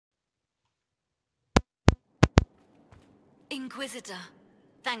Inquisitor,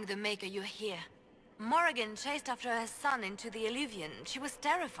 thank the Maker you're here. Morrigan chased after her son into the Illuvian. She was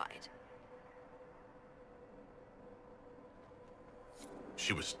terrified.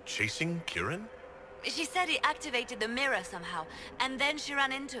 She was chasing Kieran? She said he activated the mirror somehow, and then she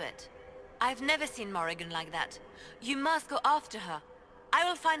ran into it. I've never seen Morrigan like that. You must go after her. I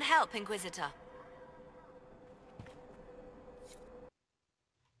will find help, Inquisitor.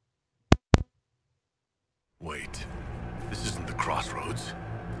 Wait, this isn't the Crossroads.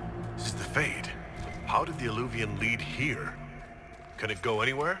 This is the Fade. How did the Illuvian lead here? Can it go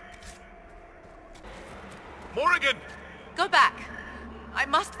anywhere? Morrigan! Go back! I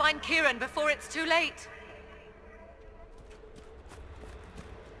must find Kieran before it's too late.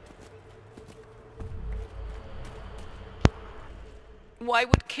 Why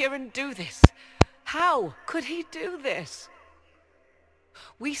would Kieran do this? How could he do this?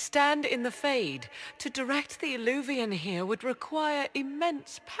 We stand in the Fade. To direct the Illuvian here would require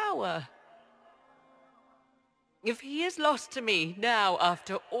immense power. If he is lost to me now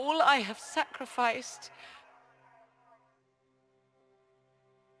after all I have sacrificed...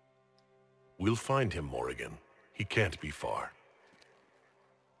 We'll find him, Morrigan. He can't be far.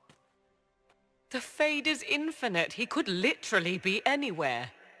 The Fade is infinite. He could literally be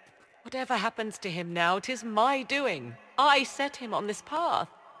anywhere. Whatever happens to him now, 'tis my doing. I set him on this path.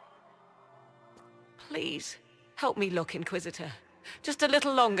 Please, help me look, Inquisitor. Just a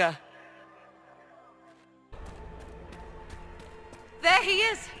little longer. There he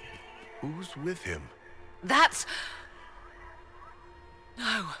is! Who's with him? That's...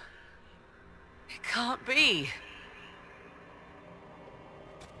 No. It can't be.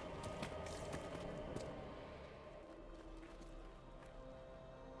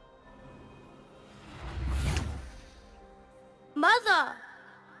 Mother!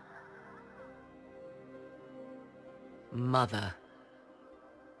 Mother.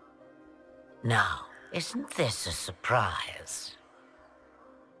 Now, isn't this a surprise?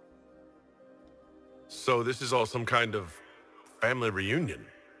 So this is all some kind of family reunion?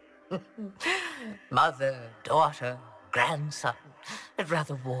 Mother, daughter, grandson. It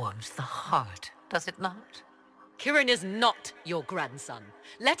rather warms the heart, does it not? Kieran is not your grandson.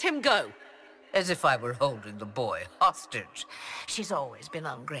 Let him go. As if I were holding the boy hostage. She's always been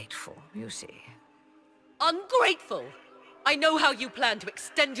ungrateful, you see. Ungrateful! I know how you plan to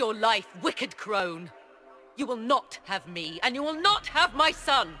extend your life, wicked crone. You will not have me, and you will not have my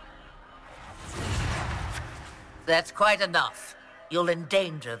son! That's quite enough. You'll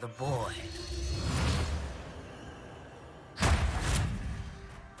endanger the boy.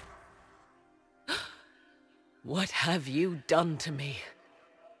 What have you done to me?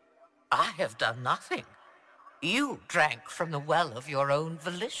 I have done nothing. You drank from the well of your own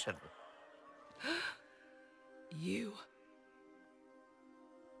volition. You...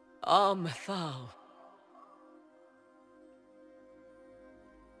 are Methal.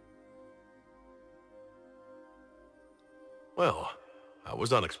 Well, that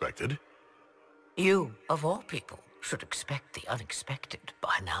was unexpected. You, of all people, should expect the unexpected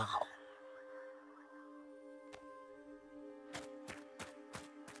by now.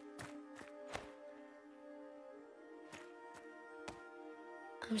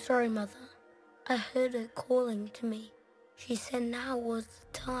 I'm sorry, Mother. I heard her calling to me. She said now was the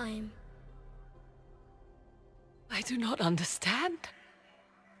time. I do not understand.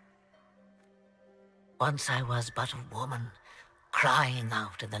 Once I was but a woman, crying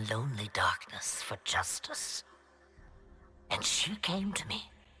out in the lonely darkness for justice. And she came to me,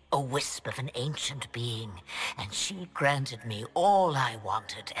 a wisp of an ancient being, and she granted me all I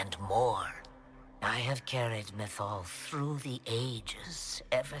wanted and more. I have carried Methal through the ages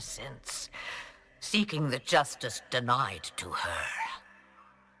ever since, seeking the justice denied to her.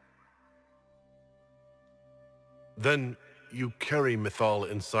 Then you carry Methal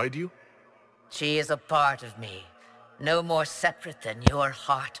inside you? She is a part of me, no more separate than your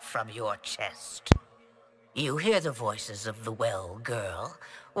heart from your chest. You hear the voices of the well, girl.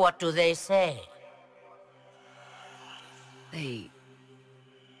 What do they say? They...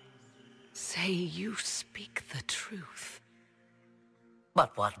 say you speak the truth.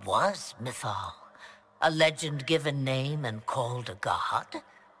 But what was Methal? A legend given name and called a god?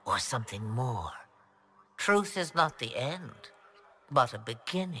 Or something more? Truth is not the end, but a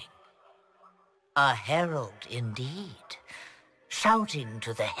beginning. A herald indeed, shouting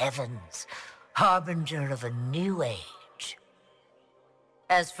to the heavens, harbinger of a new age.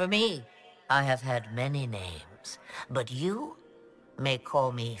 As for me, I have had many names, but you may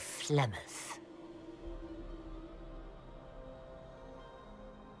call me Flemeth.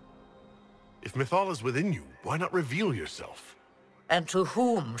 If Mythal is within you, why not reveal yourself? And to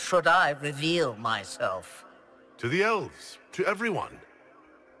whom should I reveal myself? To the elves, to everyone.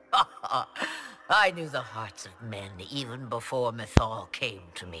 I knew the hearts of men even before Mythal came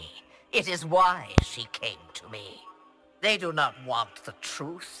to me. It is why she came to me. They do not want the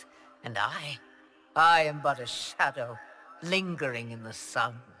truth, and I am but a shadow, lingering in the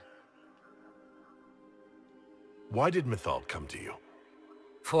sun. Why did Mythal come to you?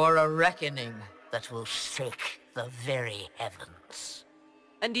 For a reckoning that will shake the very heavens.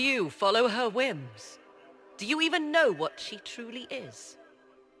 And you follow her whims? Do you even know what she truly is?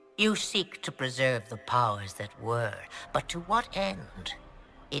 You seek to preserve the powers that were, but to what end?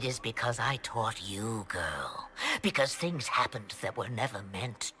 It is because I taught you, girl. Because things happened that were never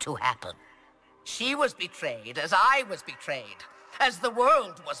meant to happen. She was betrayed as I was betrayed, as the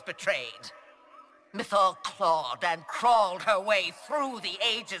world was betrayed. Mythal clawed and crawled her way through the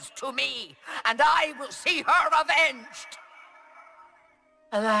ages to me, and I will see her avenged!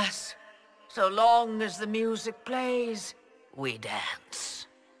 Alas, so long as the music plays, we dance.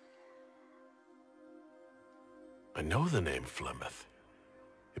 I know the name Flemeth.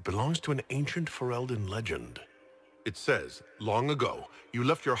 It belongs to an ancient Ferelden legend. It says, long ago, you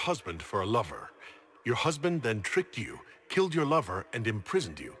left your husband for a lover. Your husband then tricked you, killed your lover, and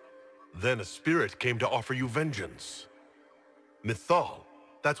imprisoned you. Then a spirit came to offer you vengeance. Mythal,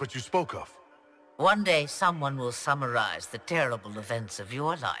 that's what you spoke of. One day someone will summarize the terrible events of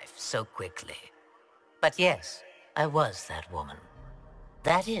your life so quickly. But yes, I was that woman.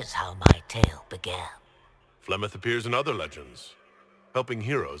 That is how my tale began. Flemeth appears in other legends, helping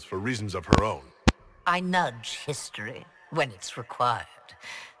heroes for reasons of her own. I nudge history when it's required.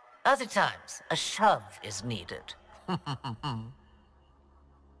 Other times, a shove is needed.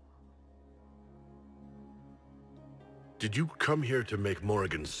 Did you come here to make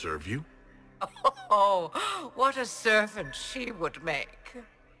Morrigan serve you? Oh, what a servant she would make.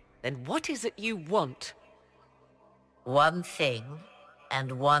 Then what is it you want? One thing,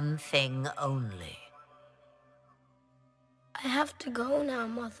 and one thing only. I have to go now,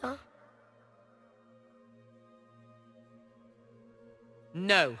 Mother.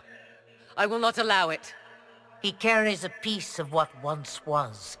 No. I will not allow it. He carries a piece of what once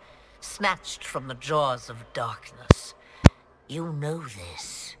was, snatched from the jaws of darkness. You know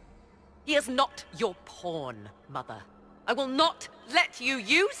this. He is not your pawn, Mother. I will not let you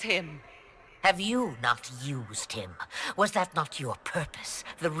use him. Have you not used him? Was that not your purpose?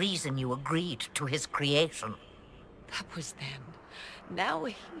 The reason you agreed to his creation? That was then. Now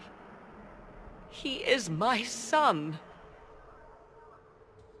he is my son.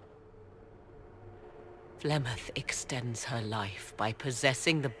 Flemeth extends her life by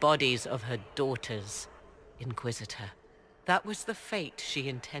possessing the bodies of her daughters, Inquisitor. That was the fate she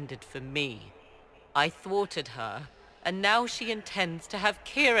intended for me. I thwarted her, and now she intends to have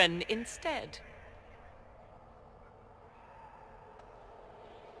Kieran instead.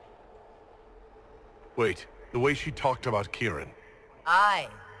 Wait, the way she talked about Kieran. I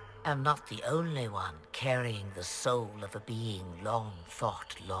am not the only one carrying the soul of a being long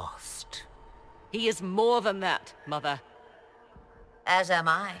thought lost. He is more than that, Mother. As am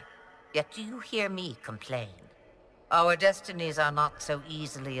I. Yet do you hear me complain? Our destinies are not so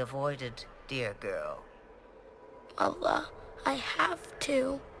easily avoided, dear girl. Mother, I have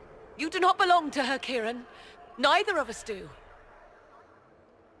to. You do not belong to her, Kieran. Neither of us do.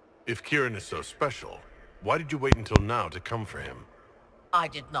 If Kieran is so special, why did you wait until now to come for him? I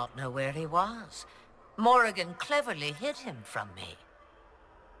did not know where he was. Morrigan cleverly hid him from me.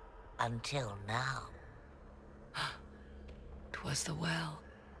 Until now. 'Twas the well.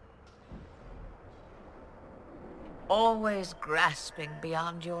 Always grasping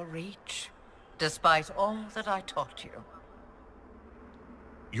beyond your reach, despite all that I taught you.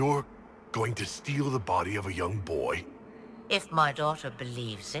 You're going to steal the body of a young boy? If my daughter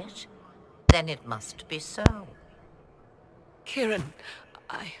believes it, then it must be so. Kieran,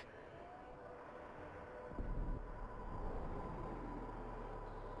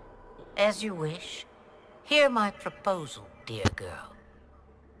 As you wish. Hear my proposal, dear girl.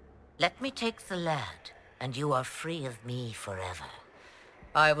 Let me take the lad, and you are free of me forever.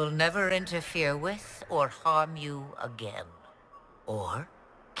 I will never interfere with or harm you again. Or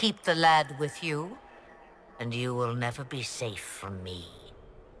keep the lad with you, and you will never be safe from me.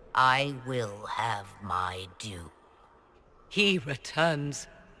 I will have my due. he returns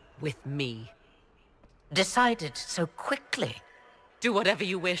with me. Decided so quickly. Do whatever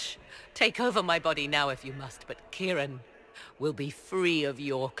you wish. Take over my body now if you must, but Kieran will be free of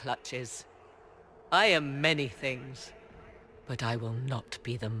your clutches. I am many things, but I will not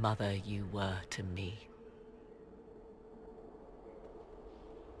be the mother you were to me.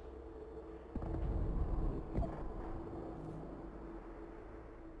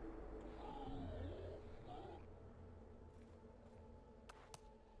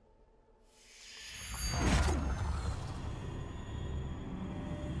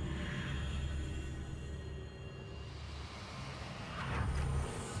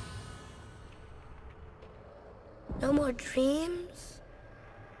 No more dreams?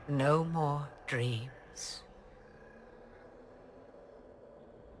 No more dreams.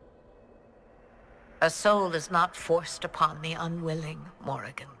 A soul is not forced upon the unwilling,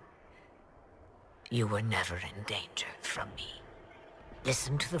 Morrigan. You were never in danger from me.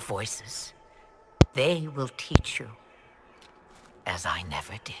 Listen to the voices. They will teach you, as I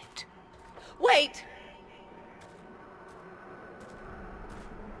never did. Wait!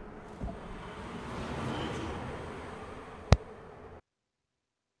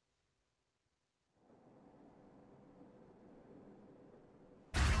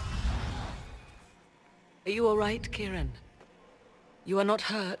 Are you all right, Kieran? You are not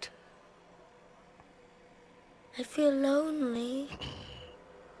hurt? I feel lonely.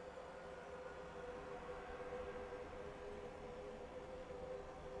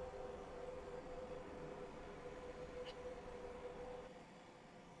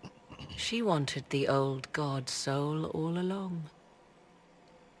 She wanted the old god soul all along.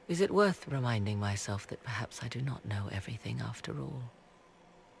 Is it worth reminding myself that perhaps I do not know everything after all?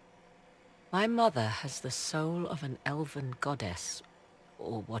 My mother has the soul of an elven goddess,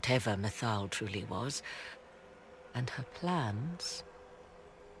 or whatever Mythal truly was, and her plans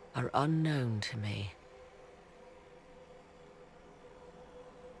are unknown to me.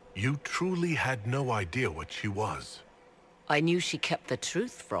 You truly had no idea what she was. I knew she kept the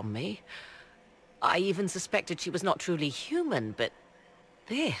truth from me. I even suspected she was not truly human, but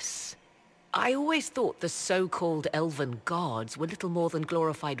this... I always thought the so-called elven gods were little more than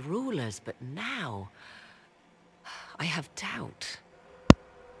glorified rulers, but now... I have doubt.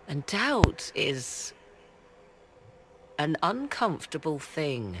 And doubt is... an uncomfortable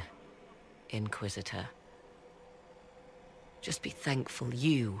thing, Inquisitor. Just be thankful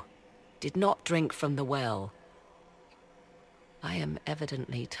you did not drink from the well. I am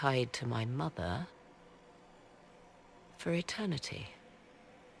evidently tied to my mother for eternity.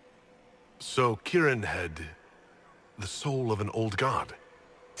 So Kieran had the soul of an old god?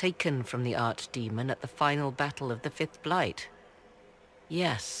 Taken from the archdemon at the final battle of the Fifth Blight.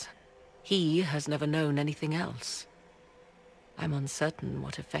 Yes, he has never known anything else. I'm uncertain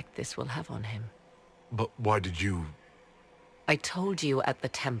what effect this will have on him. But why did you... I told you at the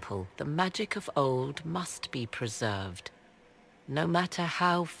temple, the magic of old must be preserved, no matter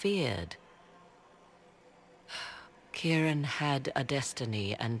how feared. Kieran had a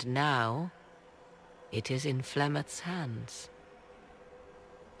destiny, and now it is in Flemeth's hands.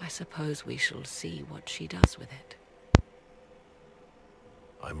 I suppose we shall see what she does with it.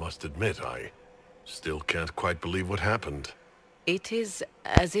 I must admit, I still can't quite believe what happened. It is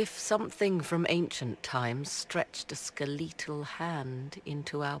as if something from ancient times stretched a skeletal hand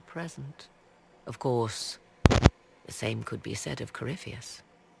into our present. Of course, the same could be said of Corypheus.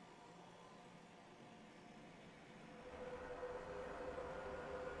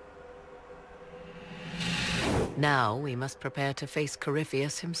 Now we must prepare to face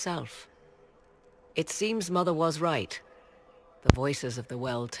Corypheus himself. It seems Mother was right. The voices of the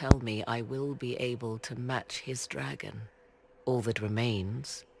well tell me I will be able to match his dragon. All that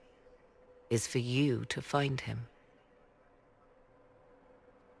remains is for you to find him.